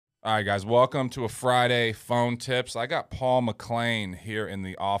All right, guys, welcome to a Friday Phone Tips. I got Paul Mcclain here in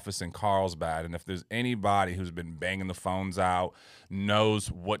the office in Carlsbad, and if there's anybody who's been banging the phones out,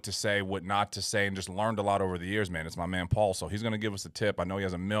 knows what to say, what not to say, and just learned a lot over the years, man, it's my man Paul. So he's going to give us a tip. I know he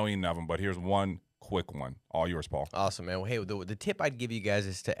has a million of them, but here's one quick one. All yours, Paul. Awesome, man. Well, hey, the tip I'd give you guys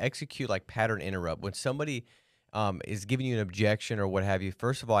is to execute like pattern interrupt. When somebody is giving you an objection or what have you,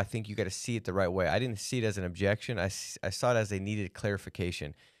 first of all, I think you got to see it the right way. I didn't see it as an objection. I saw it as they needed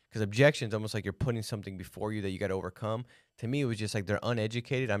clarification. Because objection is almost like you're putting something before you that you got to overcome. To me, it was just like they're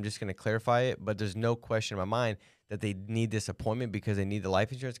uneducated. I'm just going to clarify it. But there's no question in my mind that they need this appointment because they need the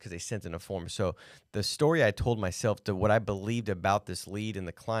life insurance because they sent in a form. So the story I told myself to what I believed about this lead and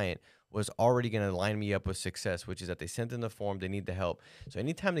the client was already going to line me up with success, which is that they sent in the form, they need the help. So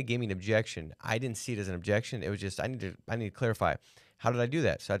anytime they gave me an objection, I didn't see it as an objection. It was just I need to clarify. How did I do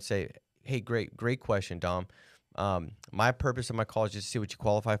that? So I'd say, hey, great question, Dom. My purpose of my call is just to see what you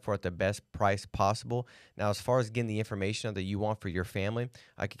qualify for at the best price possible. Now, as far as getting the information that you want for your family,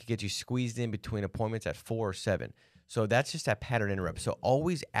 I could get you squeezed in between appointments at 4 or 7. So that's just that pattern interrupt. So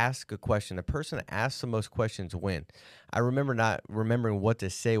always ask a question. The person that asks the most questions win. I remember not remembering what to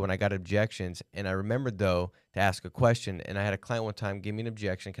say when I got objections, and I remembered, though, to ask a question. And I had a client one time give me an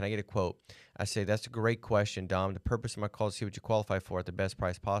objection. Can I get a quote? I say, that's a great question, Dom. The purpose of my call is to see what you qualify for at the best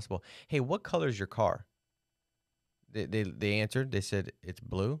price possible. Hey, what color is your car? They answered. They said, it's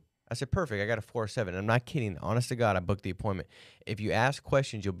blue. I said, perfect. I got a 4 or 7. I'm not kidding. Honest to God, I booked the appointment. If you ask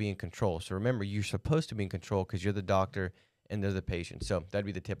questions, you'll be in control. So remember, you're supposed to be in control because you're the doctor and they're the patient. So that'd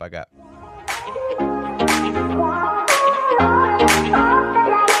be the tip I got.